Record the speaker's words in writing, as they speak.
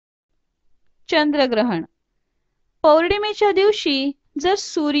चंद्रग्रहण. पौर्णिमेच्या दिवशी जर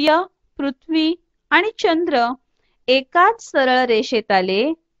सूर्य, पृथ्वी आणि चंद्र एकाच सरळ रेषेत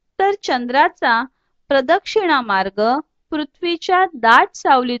आले तर चंद्राचा प्रदक्षिणा मार्ग पृथ्वीच्या दाट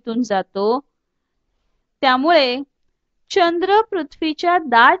सावलीतून जातो. त्यामुळे चंद्र पृथ्वीच्या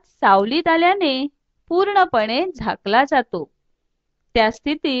दाट सावलीत आल्याने पूर्णपणे झाकला जातो. त्या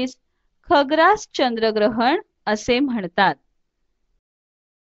स्थितीस खग्रास चंद्रग्रहण असे म्हणतात.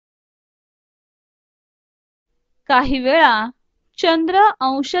 काही वेळा चंद्र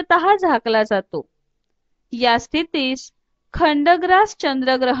अंशतः झाकला जातो. या स्थितीस खंडग्रास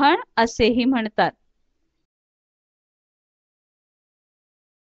चंद्रग्रहण असेही म्हणतात.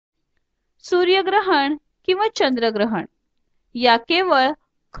 सूर्यग्रहण किंवा चंद्रग्रहण या केवळ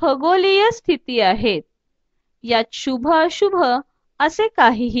खगोलीय स्थिती आहेत. यात शुभ अशुभ असे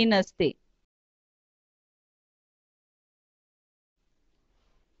काहीही नसते.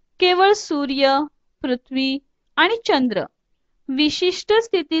 केवळ सूर्य, पृथ्वी आणि चंद्र विशिष्ट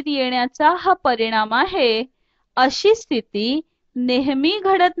स्थितीत येण्याचा हा परिणाम आहे. अशी स्थिती नेहमी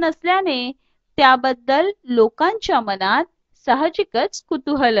घडत नसल्याने त्याबद्दल लोकांच्या मनात साहजिकच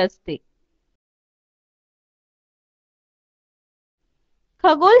कुतूहल असते.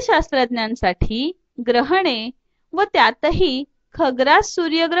 खगोलशास्त्रज्ञांसाठी ग्रहणे व त्यातही खग्रास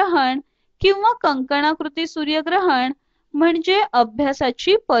सूर्यग्रहण किंवा कंकणाकृती सूर्यग्रहण म्हणजे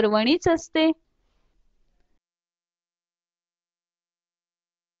अभ्यासाची पर्वणीच असते.